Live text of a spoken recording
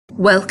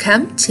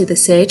Welcome to the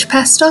Sage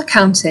Pastel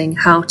Accounting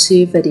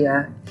How-To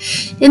video.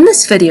 In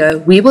this video,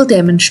 we will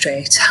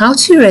demonstrate how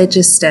to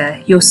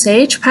register your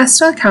Sage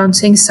Pastel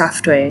Accounting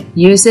software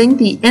using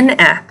the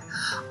in-app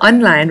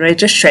online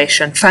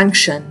registration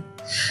function.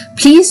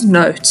 Please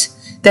note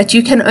that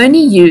you can only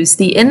use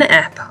the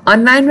in-app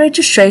online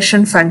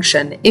registration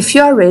function if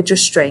you are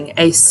registering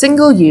a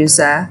single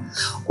user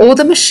or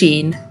the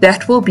machine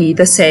that will be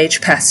the Sage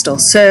Pastel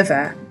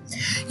server.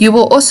 You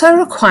will also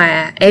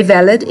require a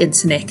valid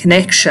internet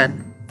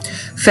connection.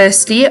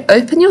 Firstly,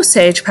 open your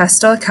Sage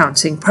Pastel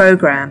Accounting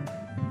program.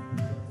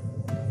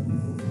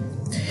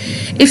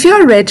 If you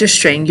are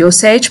registering your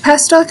Sage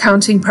Pastel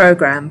Accounting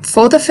program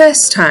for the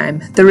first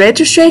time, the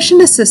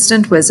Registration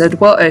Assistant wizard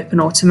will open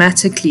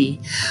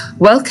automatically,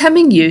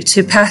 welcoming you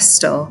to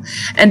Pastel,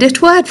 and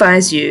it will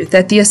advise you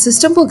that the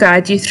assistant will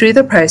guide you through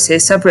the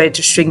process of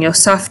registering your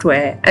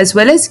software, as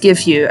well as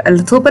give you a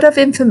little bit of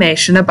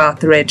information about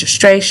the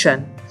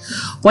registration.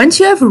 Once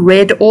you have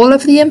read all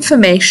of the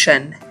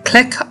information,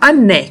 click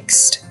on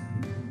Next.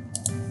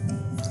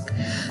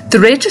 The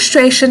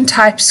registration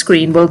type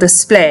screen will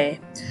display.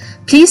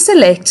 Please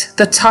select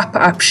the top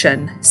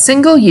option,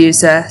 Single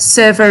User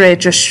Server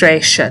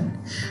Registration,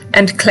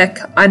 and click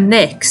on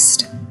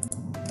Next.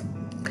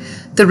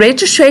 The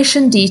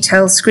registration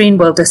details screen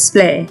will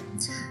display.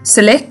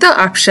 Select the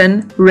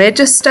option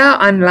Register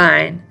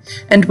Online,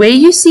 and where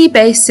you see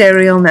base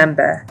serial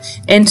number,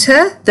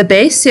 enter the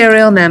base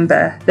serial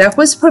number that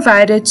was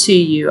provided to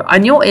you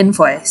on your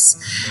invoice,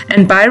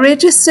 and by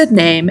registered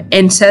name,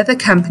 enter the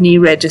company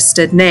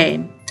registered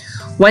name.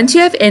 Once you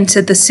have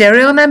entered the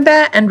serial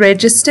number and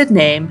registered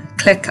name,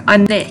 click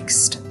on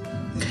Next.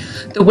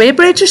 The web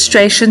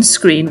registration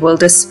screen will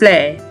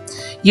display.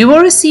 You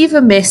will receive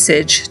a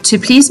message to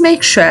please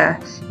make sure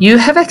you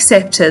have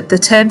accepted the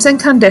terms and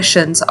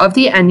conditions of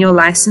the annual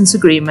license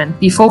agreement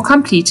before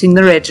completing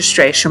the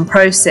registration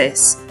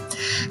process.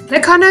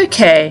 Click on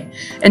OK,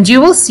 and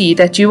you will see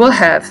that you will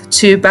have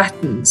two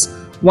buttons.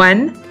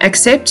 One,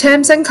 Accept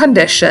Terms and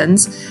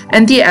Conditions,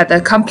 and the other,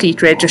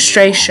 Complete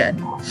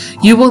Registration.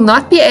 You will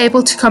not be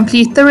able to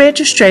complete the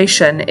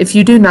registration if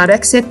you do not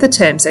accept the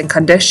terms and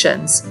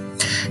conditions.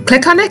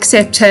 Click on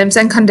Accept Terms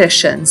and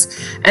Conditions,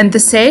 and the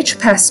Sage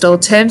Pastel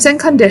Terms and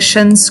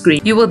Conditions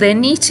screen. You will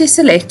then need to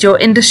select your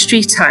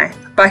industry type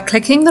by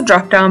clicking the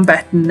drop-down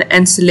button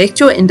and select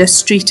your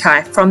industry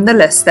type from the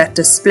list that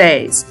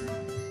displays,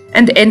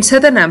 and enter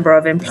the number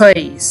of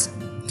employees.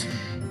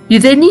 You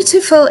then need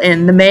to fill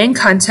in the main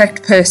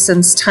contact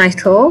person's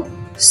title,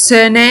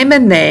 surname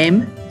and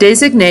name,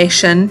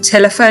 designation,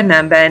 telephone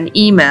number and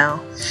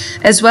email,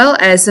 as well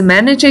as the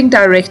managing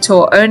director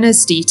or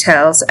owner's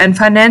details and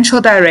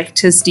financial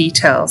director's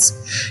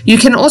details. You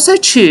can also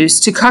choose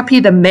to copy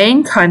the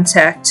main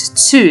contact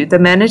to the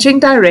managing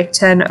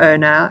director and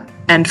owner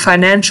and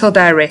financial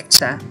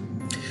director.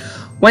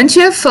 Once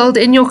you have filled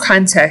in your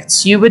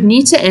contacts, you would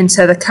need to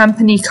enter the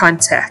company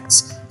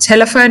contacts,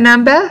 telephone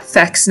number,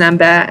 fax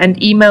number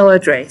and email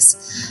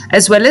address,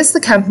 as well as the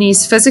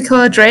company's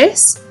physical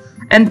address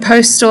and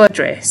postal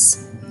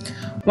address.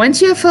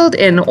 Once you have filled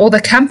in all the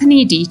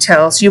company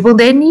details, you will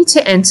then need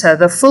to enter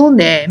the full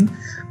name,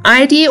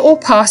 ID or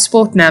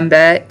passport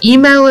number,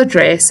 email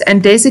address,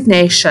 and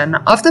designation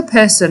of the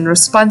person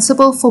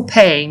responsible for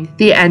paying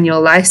the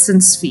annual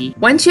license fee.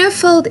 Once you have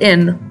filled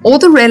in all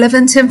the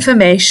relevant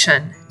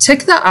information,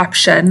 tick the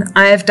option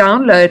I have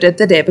downloaded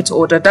the debit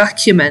order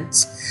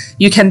document.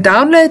 You can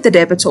download the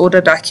debit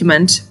order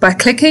document by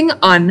clicking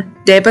on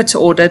Debit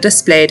Order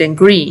displayed in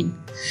green.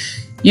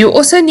 You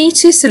also need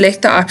to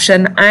select the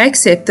option I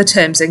accept the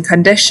terms and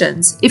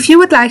conditions. If you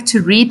would like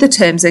to read the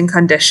terms and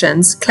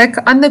conditions, click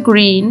on the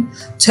green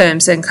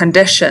Terms and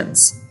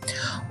Conditions.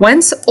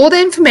 Once all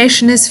the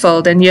information is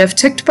filled and you have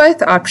ticked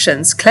both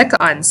options, click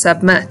on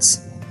Submit.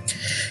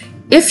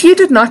 If you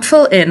did not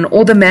fill in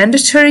all the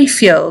mandatory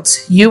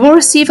fields, you will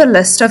receive a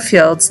list of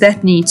fields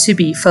that need to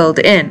be filled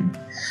in.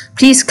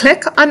 Please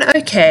click on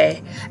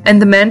OK,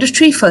 and the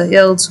mandatory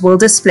fields will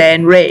display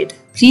in red.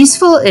 Please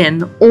fill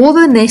in all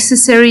the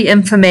necessary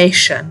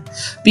information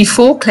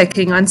before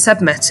clicking on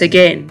Submit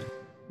again.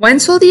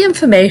 Once all the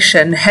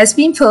information has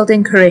been filled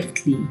in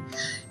correctly,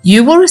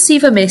 you will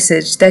receive a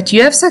message that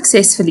you have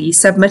successfully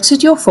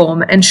submitted your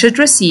form and should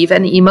receive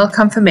an email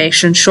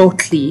confirmation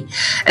shortly,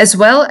 as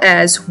well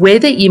as where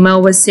the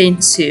email was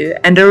sent to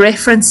and a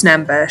reference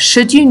number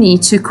should you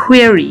need to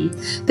query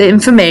the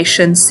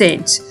information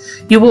sent.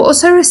 You will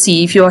also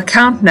receive your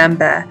account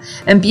number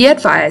and be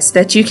advised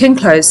that you can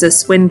close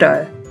this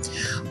window.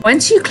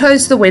 Once you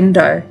close the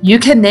window, you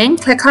can then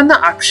click on the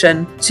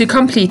option to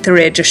complete the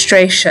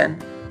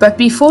registration. But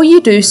before you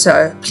do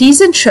so,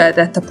 please ensure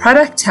that the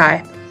product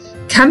type,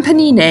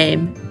 company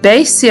name,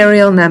 base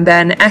serial number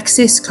and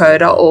access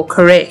code are all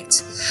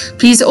correct.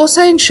 Please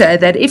also ensure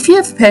that if you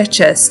have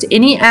purchased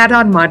any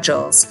add-on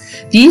modules,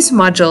 these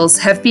modules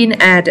have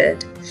been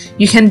added.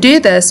 You can do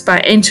this by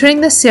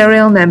entering the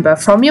serial number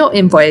from your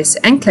invoice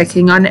and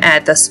clicking on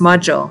Add this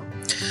module.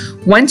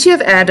 Once you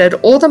have added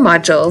all the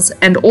modules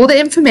and all the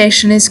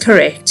information is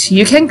correct,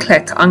 you can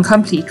click on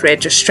Complete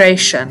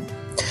Registration.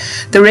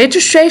 The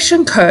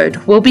registration code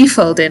will be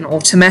filled in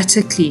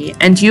automatically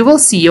and you will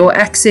see your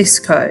access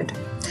code.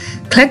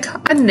 Click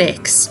on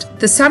Next.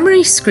 The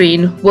summary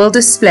screen will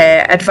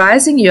display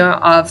advising you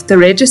of the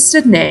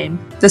registered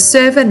name, the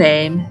server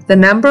name, the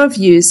number of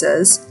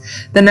users,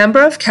 the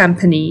number of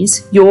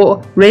companies,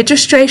 your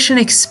registration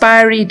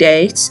expiry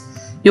date,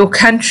 your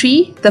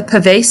country, the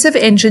pervasive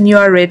engine you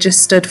are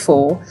registered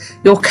for,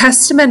 your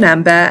customer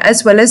number,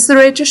 as well as the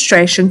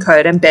registration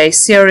code and base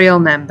serial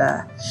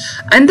number.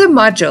 Under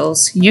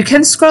Modules, you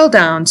can scroll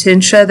down to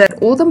ensure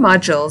that all the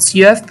modules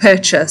you have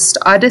purchased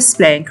are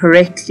displaying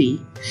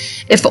correctly.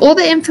 If all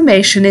the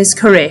information is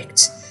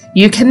correct,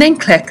 you can then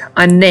click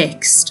on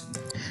Next.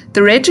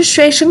 The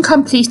registration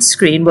complete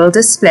screen will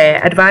display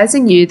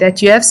advising you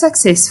that you have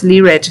successfully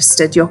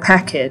registered your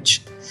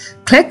package.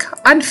 Click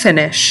on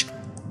Finish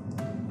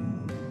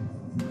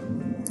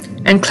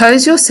and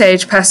close your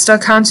Sage Pastel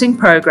accounting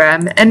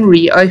program and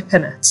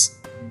reopen it.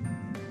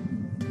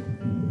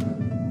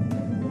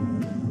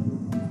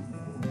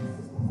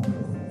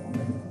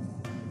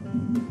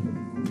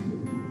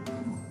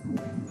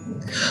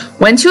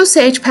 Once your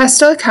Sage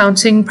Pastel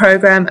accounting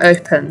program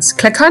opens,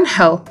 click on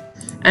Help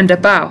and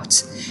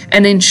About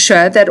and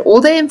ensure that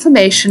all the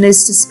information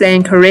is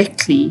displaying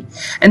correctly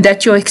and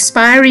that your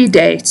expiry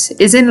date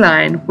is in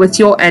line with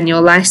your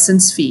annual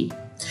license fee.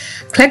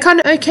 Click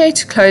on OK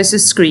to close the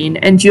screen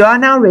and you are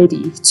now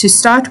ready to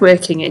start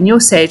working in your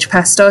Sage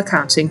Pastel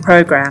accounting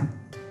program.